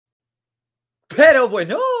Pero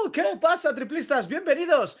bueno, ¿qué pasa, triplistas?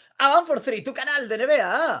 Bienvenidos a Bang4Three, tu canal de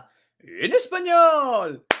NBA en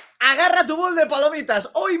español. Agarra tu bol de palomitas,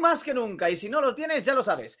 hoy más que nunca, y si no lo tienes, ya lo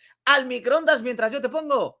sabes, al microondas mientras yo te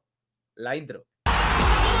pongo la intro.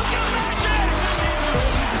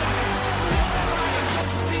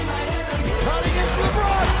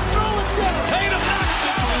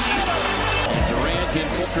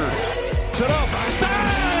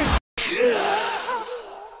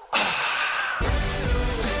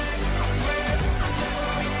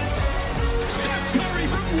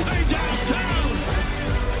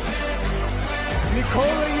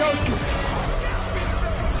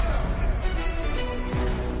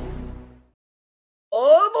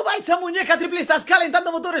 ¿Cómo vais a muñeca, triplistas?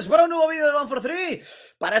 Calentando motores para un nuevo vídeo de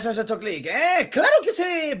Bang4Three. Para eso has hecho clic, ¿eh? ¡Claro que sí!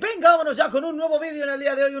 Venga, vámonos ya con un nuevo vídeo en el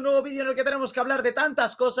día de hoy. Un nuevo vídeo en el que tenemos que hablar de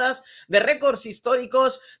tantas cosas, de récords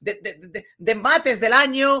históricos, de mates del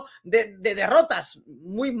año, de derrotas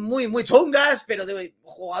muy chungas, pero de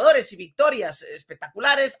jugadores y victorias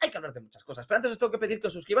espectaculares. Hay que hablar de muchas cosas. Pero antes os tengo que pedir que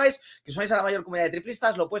os suscribáis, que os unáis a la mayor comunidad de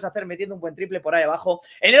triplistas. Lo puedes hacer metiendo un buen triple por ahí abajo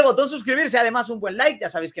en el botón suscribirse. Además, un buen like. Ya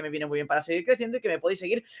sabéis que me viene muy bien para seguir creciendo y que me podéis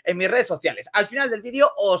seguir en mis redes sociales. Al final del vídeo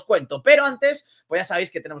os cuento, pero antes, pues ya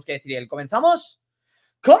sabéis que tenemos que decir el ¿comenzamos?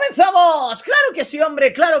 ¡Comenzamos! ¡Claro que sí,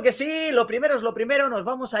 hombre! ¡Claro que sí! Lo primero es lo primero, nos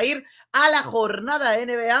vamos a ir a la jornada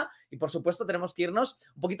NBA y por supuesto tenemos que irnos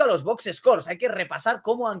un poquito a los box scores. Hay que repasar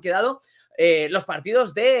cómo han quedado los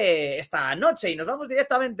partidos de esta noche y nos vamos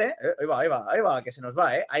directamente, ahí va, que se nos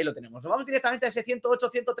va, ahí lo tenemos. Nos vamos directamente a ese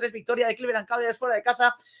 108-103 victoria de Cleveland Cavaliers fuera de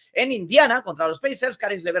casa en Indiana contra los Pacers.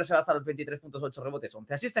 Caris LeVert se va hasta los 23 puntos, 8 rebotes,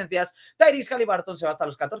 11 asistencias. Tyrese Haliburton se va hasta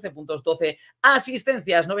los 14 puntos, 12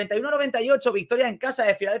 asistencias. 91-98 victoria en casa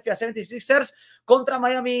de Philadelphia 76ers contra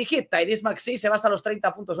Miami Heat. Tyrese Maxey se va hasta los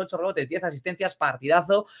 30 puntos, 8 rebotes, 10 asistencias,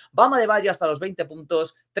 partidazo. Bam de Vaya hasta los 20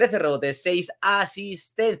 puntos, 13 rebotes, 6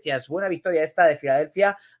 asistencias. Buena victoria esta de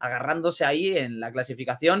Filadelfia, agarrándose ahí en la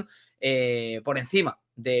clasificación por encima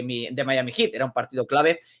de Miami Heat. Era un partido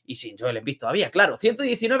clave y sin Joel Embiid todavía, claro.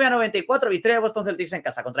 119-94 victoria de Boston Celtics en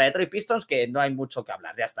casa contra Detroit Pistons, que no hay mucho que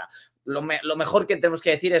hablar, ya está. Lo mejor que tenemos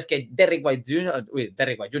que decir es que Derrick White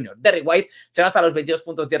se va hasta los 22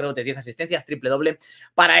 puntos, 10 rebotes, 10 asistencias, triple doble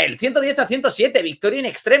para él. 110-107 victoria in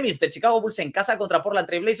extremis de Chicago Bulls en casa contra Portland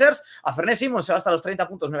Trail Blazers. A Fernet Simmons se va hasta los 30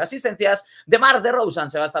 puntos, 9 asistencias. DeMar DeRozan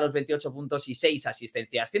se va hasta los 28 puntos y 6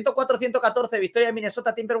 asistencias. 104-114 victoria de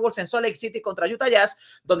Minnesota Timberwolves en Salt Lake City contra Utah Jazz,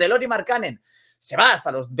 donde Lauri Markkanen se va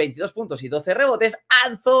hasta los 22 puntos y 12 rebotes.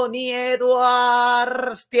 Anthony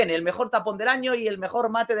Edwards tiene el mejor tapón del año y el mejor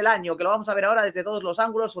mate del año, que lo vamos a ver ahora desde todos los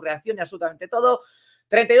ángulos, su reacción y absolutamente todo.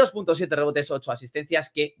 32.7 rebotes, 8 asistencias,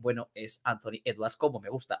 que bueno es Anthony Edwards, como me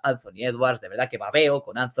gusta Anthony Edwards, de verdad que babeo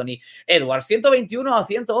con Anthony Edwards.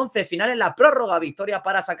 121-111, final en la prórroga, victoria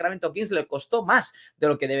para Sacramento Kings, le costó más de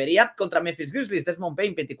lo que debería contra Memphis Grizzlies. Desmond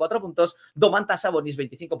Bane, 24 puntos, Domantas Sabonis,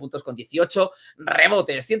 25 puntos con 18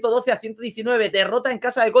 rebotes. 112-119, derrota en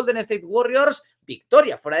casa de Golden State Warriors,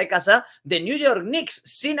 victoria fuera de casa de New York Knicks,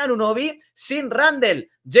 sin Anunoby, sin Randle.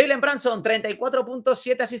 Jalen Brunson, 34 puntos,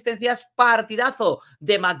 7 asistencias, partidazo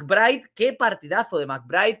de McBride, qué partidazo de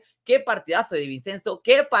McBride, qué partidazo de DiVincenzo,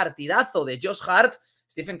 qué partidazo de Josh Hart.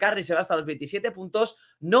 Stephen Curry se va hasta los 27 puntos,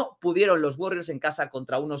 no pudieron los Warriors en casa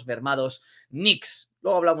contra unos mermados Knicks.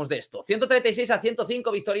 Luego hablamos de esto.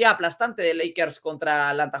 136-105, victoria aplastante de Lakers contra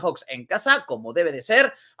Atlanta Hawks en casa, como debe de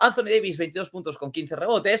ser. Anthony Davis, 22 puntos con 15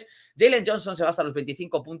 rebotes. Jalen Johnson se va hasta los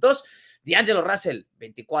 25 puntos. D'Angelo Russell,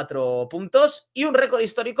 24 puntos. Y un récord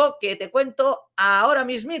histórico que te cuento ahora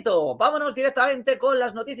mismito. Vámonos directamente con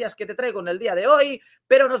las noticias que te traigo en el día de hoy,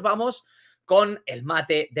 pero nos vamos con el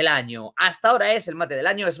mate del año. Hasta ahora es el mate del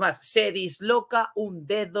año. Es más, se disloca un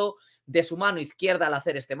dedo de su mano izquierda al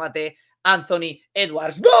hacer este mate Anthony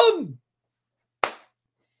Edwards. ¡Boom!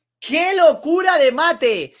 ¡Qué locura de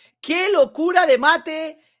mate! ¡Qué locura de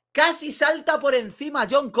mate! Casi salta por encima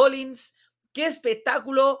John Collins. ¡Qué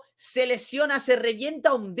espectáculo! Se lesiona, se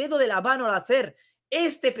revienta un dedo de la mano al hacer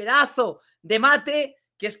este pedazo de mate.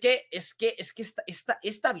 Que es que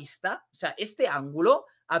esta vista, o sea, este ángulo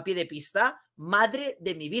a pie de pista, madre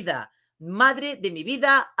de mi vida. Madre de mi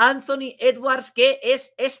vida, Anthony Edwards, ¿qué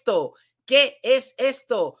es esto? ¿Qué es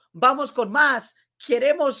esto? Vamos con más,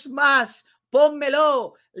 queremos más,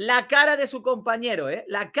 pónmelo. La cara de su compañero,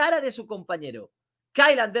 la cara de su compañero.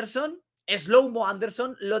 Kyle Anderson, Slow-Mo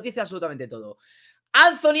Anderson, lo dice absolutamente todo.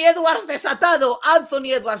 Anthony Edwards desatado,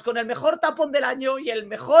 Anthony Edwards con el mejor tapón del año y el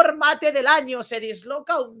mejor mate del año, se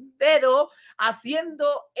disloca un dedo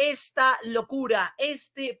haciendo esta locura,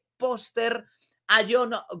 este póster a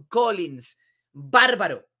John Collins.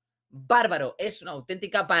 Bárbaro, bárbaro, es una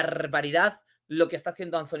auténtica barbaridad lo que está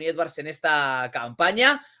haciendo Anthony Edwards en esta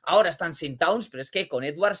campaña. Ahora están sin Towns, pero es que con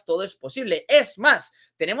Edwards todo es posible. Es más,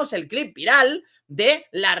 tenemos el clip viral de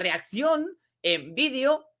la reacción en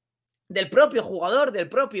vídeo del propio jugador, del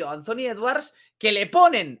propio Anthony Edwards, que le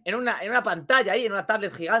ponen en una pantalla ahí, en una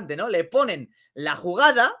tablet gigante, ¿no? Le ponen la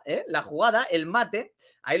jugada, el mate,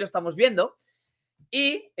 ahí lo estamos viendo,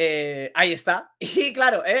 y ahí está. Y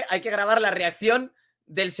claro, hay que grabar la reacción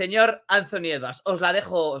del señor Anthony Edwards. Os la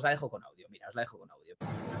dejo con audio, mira, os la dejo con audio.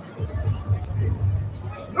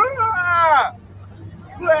 ¡Ah!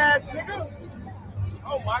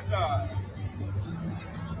 Oh my God.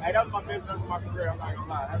 Hey, that was my business, my career, I'm not gonna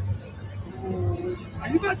lie.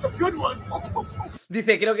 You've had some good ones.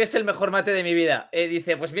 Dice, creo que es el mejor mate de mi vida.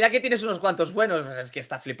 Dice, pues mira que tienes unos cuantos buenos. Es que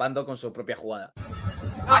está flipando con su propia jugada.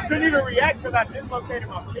 I couldn't even react because I dislocated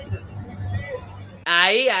my finger.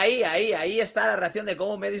 Ahí está la reacción de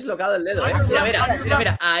cómo me he dislocado el dedo.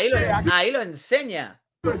 Mira, ahí lo enseña.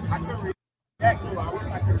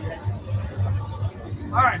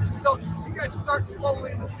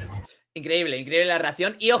 Increíble la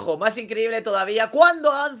reacción. Y ojo, más increíble todavía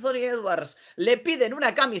cuando a Anthony Edwards le piden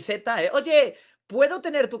una camiseta. Oye, ¿puedo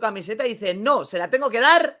tener tu camiseta? Y dice, no, se la tengo que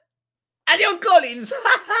dar a John Collins.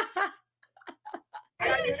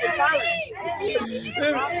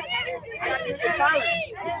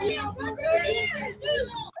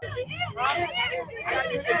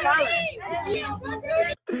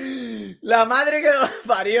 La madre que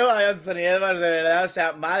parió a Anthony Edwards, de verdad. O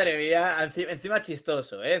sea, madre mía. Encima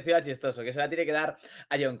chistoso, encima chistoso. Que se la tiene que dar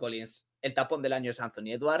a John Collins. El tapón del año es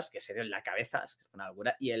Anthony Edwards, que se dio en la cabeza, es una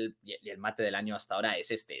locura. Y el mate del año hasta ahora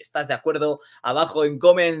es este. ¿Estás de acuerdo? Abajo en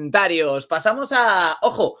comentarios. Pasamos a,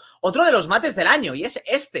 ojo, otro de los mates del año, y es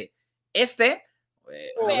este.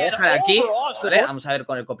 Lo voy a dejar aquí, ¿vale? Vamos a ver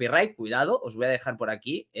con el copyright, cuidado. Os voy a dejar por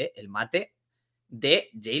aquí el mate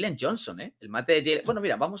de Jalen Johnson, el mate de Jalen. Bueno,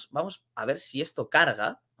 mira, vamos a ver si esto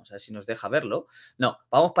carga. Vamos a ver si nos deja verlo. No,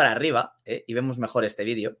 vamos para arriba y vemos mejor este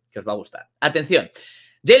vídeo, que os va a gustar. Atención.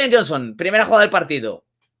 Jalen Johnson, primera jugada del partido.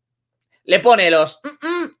 Le pone los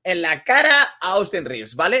en la cara a Austin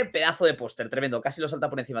Reeves, ¿vale? Pedazo de póster, tremendo. Casi lo salta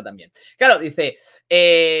por encima también. Claro, dice,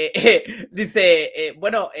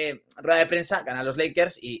 rueda de prensa, ganan los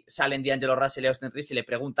Lakers y salen D'Angelo Russell y Austin Reeves y le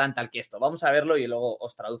preguntan tal que esto. Vamos a verlo y luego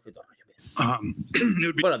os traduzco y todo el rollo.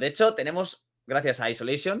 Bueno, de hecho, tenemos, gracias a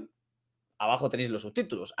Isolation, abajo tenéis los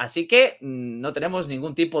subtítulos. Así que no tenemos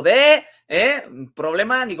ningún tipo de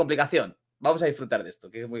problema ni complicación. Vamos a disfrutar de esto,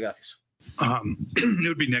 que es muy gracioso. It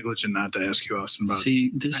would be negligent not to ask you, Austin, about.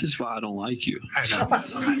 See, this is why I don't like you. I know.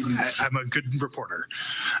 I'm a good reporter.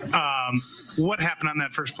 What happened on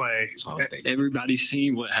that first play? Everybody's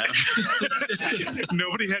seen what happened.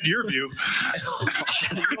 Nobody had your view.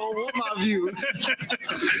 You don't want my view. Was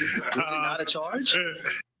it not a charge?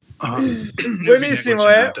 Buenísimo,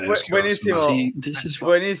 buenísimo. See, this is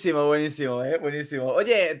why. Buenísimo.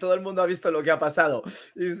 Oye, todo el mundo ha visto lo que ha pasado.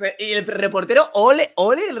 Y el reportero, ole,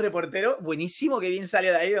 el reportero, buenísimo, que bien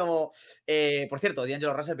salió de ahí. Como, por cierto,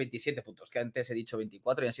 D'Angelo Russell 27 puntos, que antes he dicho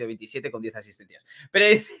 24 y han sido 27 con 10 asistencias. Pero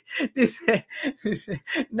dice,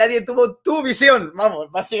 nadie tuvo tu visión.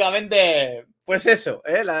 Vamos, básicamente, pues eso,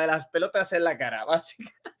 la de las pelotas en la cara.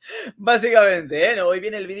 Básicamente, hoy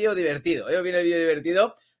viene el vídeo divertido.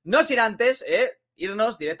 No sin antes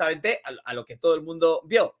irnos directamente a lo que todo el mundo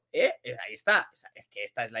vio. Ahí está. Es que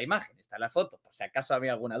esta es la imagen, esta es la foto. Por si acaso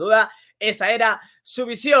había alguna duda, esa era su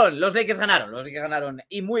visión. Los Lakers ganaron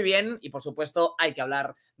y muy bien. Y por supuesto hay que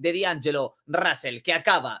hablar de D'Angelo Russell, que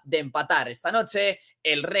acaba de empatar esta noche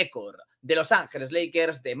el récord de Los Ángeles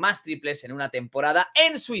Lakers de más triples en una temporada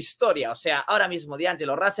en su historia. O sea, ahora mismo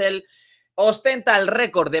D'Angelo Russell ostenta el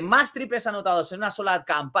récord de más triples anotados en una sola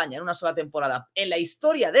campaña, en una sola temporada, en la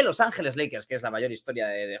historia de Los Ángeles Lakers, que es la mayor historia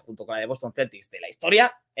junto con la de Boston Celtics de la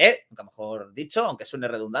historia, nunca mejor dicho, aunque suene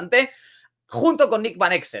redundante, junto con Nick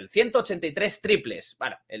Van Exel, 183 triples.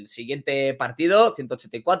 Bueno, el siguiente partido,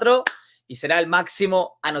 184, y será el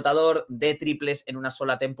máximo anotador de triples en una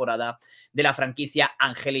sola temporada de la franquicia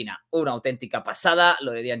angelina. Una auténtica pasada,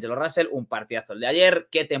 lo de D'Angelo Russell, un partidazo el de ayer,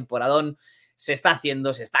 qué temporadón se está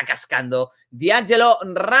haciendo, se está cascando D'Angelo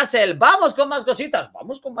Russell. Vamos con más cositas,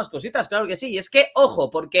 claro que sí. Y es que,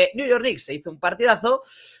 ojo, porque New York Knicks se hizo un partidazo,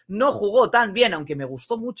 no jugó tan bien, aunque me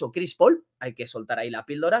gustó mucho Chris Paul, hay que soltar ahí la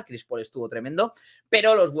píldora, Chris Paul estuvo tremendo,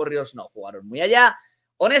 pero los Warriors no jugaron muy allá.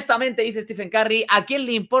 Honestamente, dice Stephen Curry, ¿a quién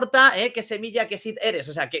le importa qué semilla, qué seed eres?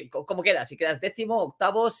 O sea, ¿cómo quedas? Si quedas décimo,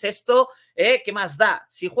 octavo, sexto, ¿qué más da?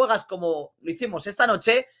 Si juegas como lo hicimos esta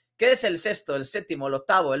noche, quedes el sexto, el séptimo, el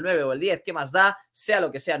octavo, el 9 o el 10, ¿qué más da? Sea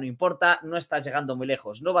lo que sea, no importa, no estás llegando muy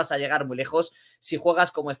lejos. No vas a llegar muy lejos si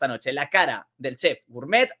juegas como esta noche. La cara del chef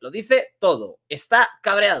Gourmet lo dice todo. Está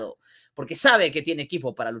cabreado porque sabe que tiene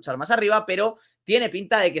equipo para luchar más arriba, pero tiene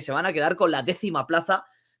pinta de que se van a quedar con la 10ª plaza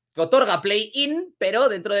que otorga play-in, pero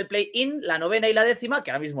dentro del play-in, la 9ª y la 10ª,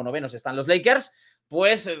 que ahora mismo novenos están los Lakers,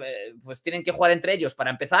 pues tienen que jugar entre ellos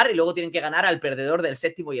para empezar y luego tienen que ganar al perdedor del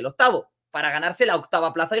 7º y el 8º para ganarse la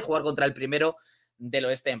 8ª plaza y jugar contra el primero del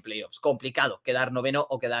oeste en playoffs. Complicado quedar 9º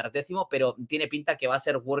o quedar 10º, pero tiene pinta que va a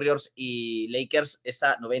ser Warriors y Lakers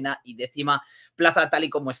esa 9ª y 10ª plaza tal y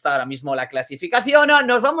como está ahora mismo la clasificación.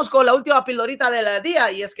 Nos vamos con la última pildorita del día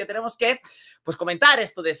y es que tenemos que pues comentar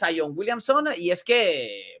esto de Zion Williamson y es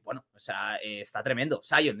que, bueno, o sea, está tremendo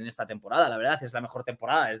Zion en esta temporada, la verdad es la mejor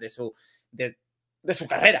temporada desde de su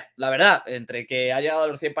carrera, la verdad, entre que ha llegado a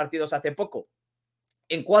los 100 partidos hace poco,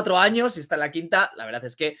 en 4 años, y está en la 5ª, la verdad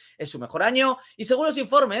es que es su mejor año. Y según los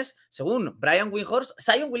informes, según Brian Windhorst,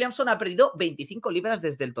 Zion Williamson ha perdido 25 libras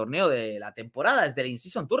desde el torneo de la temporada, desde el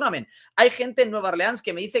In-Season Tournament. Hay gente en Nueva Orleans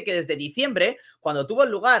que me dice que desde diciembre, cuando tuvo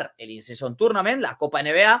lugar el In-Season Tournament, la Copa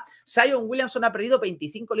NBA, Zion Williamson ha perdido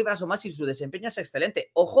 25 libras o más y su desempeño es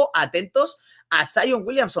excelente. Ojo, atentos a Zion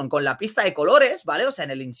Williamson con la pista de colores, ¿vale? O sea,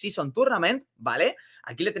 en el In-Season Tournament, ¿vale?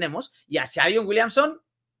 Aquí le tenemos. Y a Zion Williamson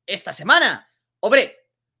esta semana. Hombre,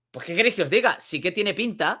 pues ¿qué queréis que os diga? Sí que tiene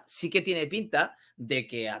pinta de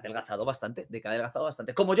que ha adelgazado bastante,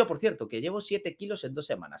 Como yo, por cierto, que llevo 7 kilos en 2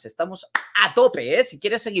 semanas. Estamos a tope, ¿eh? Si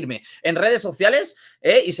quieres seguirme en redes sociales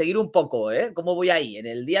y seguir un poco, cómo voy ahí en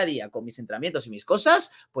el día a día con mis entrenamientos y mis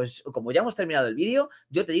cosas, pues como ya hemos terminado el vídeo,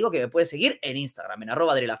 yo te digo que me puedes seguir en Instagram, en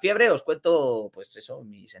 @Adrián_Fiebre. Os cuento, pues eso,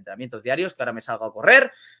 mis entrenamientos diarios, que ahora me salgo a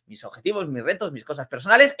correr, mis objetivos, mis retos, mis cosas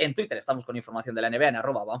personales. En Twitter estamos con información de la NBA en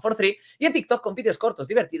 @Bang4Three y en TikTok con vídeos cortos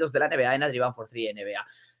divertidos de la NBA en Bang4Three NBA.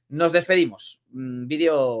 Nos despedimos.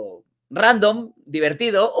 Vídeo random,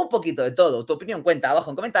 divertido, un poquito de todo. Tu opinión cuenta abajo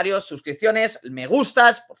en comentarios, suscripciones, me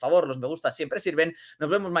gustas. Por favor, los me gustas siempre sirven. Nos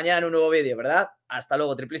vemos mañana en un nuevo vídeo, ¿verdad? Hasta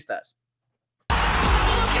luego, triplistas.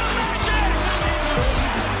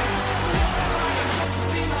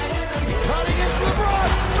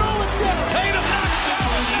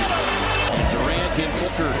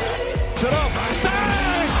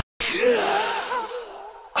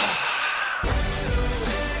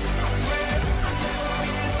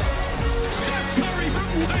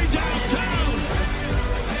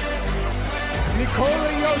 Nikola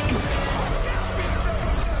Jokic.